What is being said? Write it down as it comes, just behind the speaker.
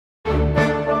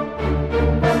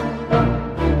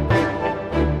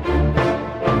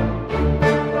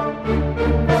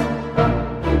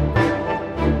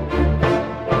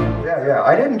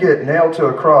get nailed to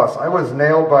a cross. I was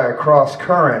nailed by a cross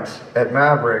current at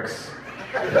Mavericks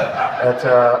at,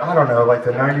 I don't know, like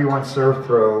the 91 Surf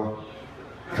Pro.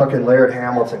 Fucking Laird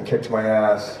Hamilton kicked my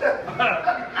ass.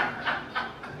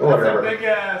 Whatever. That's a big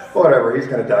ass. Whatever, he's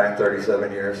gonna die in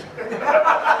 37 years.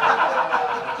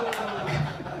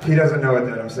 He doesn't know it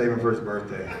that I'm saving for his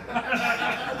birthday.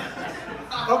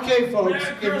 Okay, folks,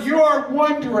 if you are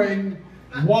wondering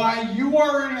why you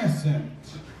are innocent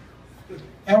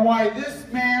and why this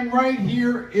man right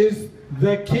here is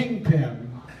the kingpin,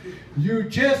 you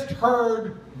just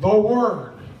heard the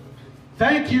word.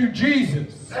 Thank you,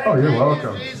 Jesus. Oh, you're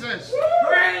welcome. Jesus.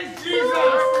 Praise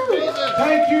Jesus.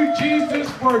 Thank you, Jesus,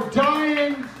 for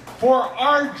dying for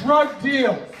our drug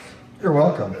deals. You're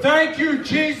welcome. Thank you,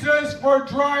 Jesus, for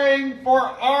dying for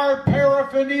our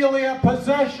paraphernalia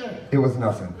possession. It was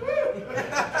nothing.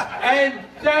 And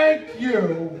thank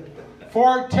you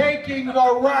for taking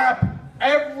the rap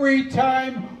every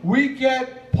time we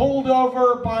get pulled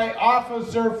over by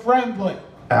Officer Friendly.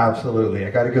 Absolutely.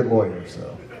 I got a good lawyer,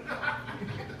 so.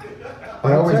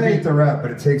 I always beat the rap,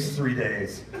 but it takes 3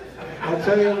 days. I'll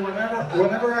tell you,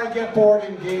 whenever I get bored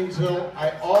in Gainesville, I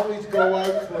always go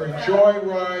out for a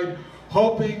joyride,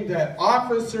 hoping that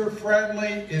Officer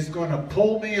Friendly is going to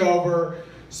pull me over,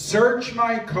 search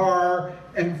my car,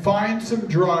 and find some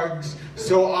drugs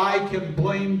so I can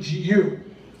blame you.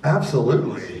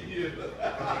 Absolutely.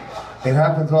 It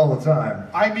happens all the time.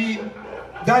 I mean,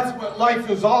 that's what life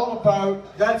is all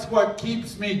about. That's what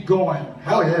keeps me going.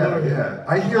 Oh yeah, yeah.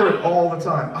 I hear it all the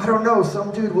time. I don't know, some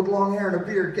dude with long hair and a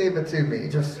beard gave it to me.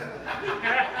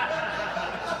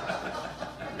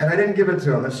 And I didn't give it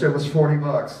to him. That shit was 40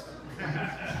 bucks.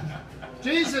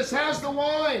 Jesus, how's the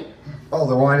wine? Oh,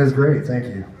 the wine is great, thank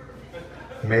you.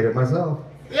 Made it myself.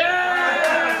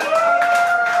 Yeah!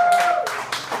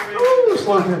 Ooh,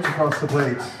 slow pitch across the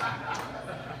plates.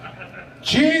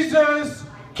 Jesus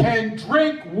can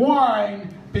drink wine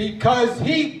because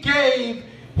he gave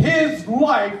his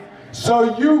life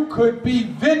so you could be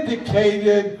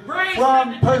vindicated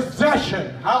from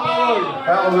possession. Hallelujah.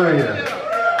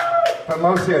 Hallelujah. But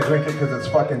mostly I drink it because it's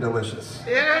fucking delicious.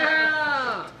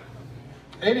 Yeah!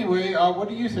 Anyway, what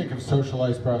do you think of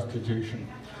socialized prostitution?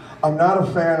 I'm not a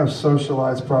fan of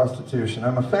socialized prostitution.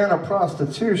 I'm a fan of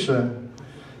prostitution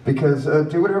because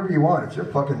do whatever you want. It's your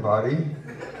fucking body.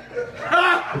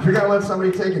 If you're gonna let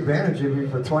somebody take advantage of you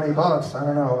for 20 bucks, I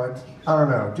don't know. I don't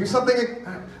know. Do something.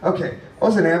 Okay, I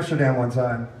was in Amsterdam one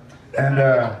time, and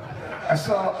I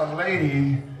saw a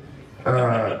lady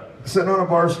sitting on a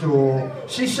bar stool.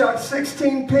 She shot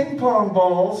 16 ping pong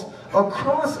balls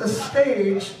across a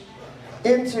stage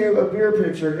into a beer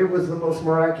pitcher. It was the most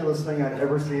miraculous thing I'd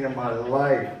ever seen in my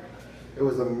life. It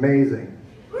was amazing.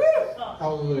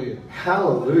 Hallelujah.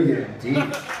 Hallelujah,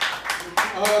 indeed.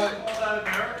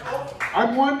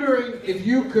 I'm wondering if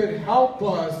you could help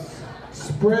us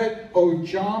spread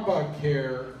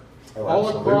Obamacare all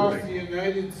across the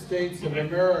United States of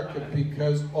America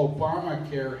because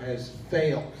Obamacare has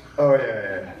failed. Oh,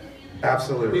 yeah.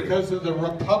 Absolutely. Because of the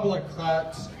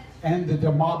Republicans and the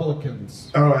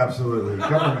Demoblicans. Oh, absolutely.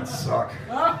 Governments suck.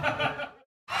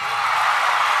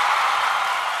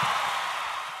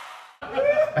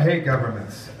 I hate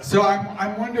governments. So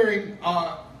I'm wondering,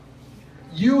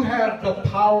 you have the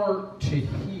power to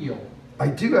heal. I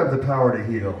do have the power to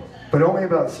heal, but only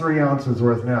about 3 ounces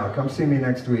worth now. Come see me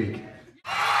next week.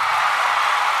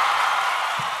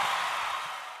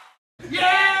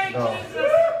 Yay! Oh.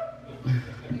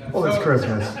 Well, it's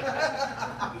Christmas.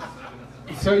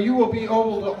 So you will be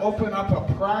able to open up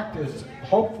a practice,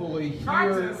 hopefully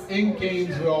here in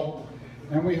Gainesville,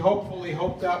 and we hopefully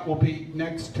hope that will be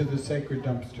next to the sacred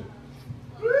dumpster.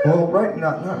 Well, right,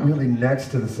 not really next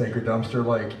to the sacred dumpster,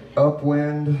 like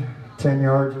upwind, 10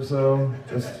 yards or so,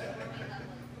 just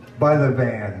by the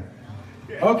van.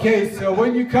 Okay, so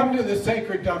when you come to the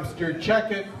sacred dumpster,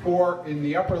 check it for, in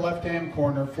the upper left-hand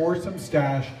corner, for some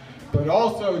stash, but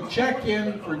also check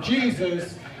in for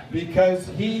Jesus because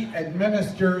he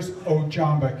administers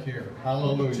Obamacare.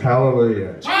 Hallelujah.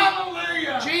 Hallelujah.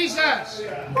 Hallelujah! Jesus!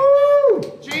 Woo!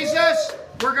 Jesus,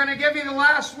 we're going to give you the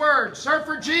last word.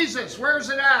 SurferJesus, where's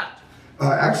it at?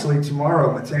 Actually,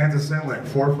 tomorrow, Matanzas Inlet,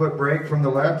 4-foot break from the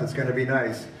left. It's going to be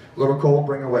nice. A little cold,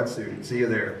 bring a wetsuit. See you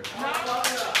there.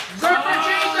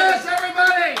 SurferJesus,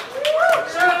 everybody!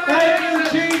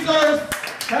 Thank you, Jesus!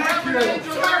 Thank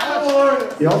you!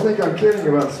 Hallelujah! Y'all think I'm kidding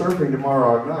about surfing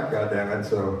tomorrow? I'm not, goddammit,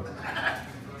 so.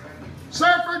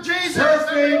 SurferJesus!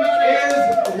 Surfing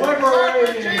is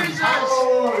liberating! Jesus.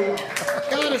 Hallelujah!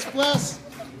 God is blessed.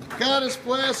 God is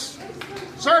blessed.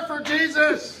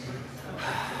 SurferJesus!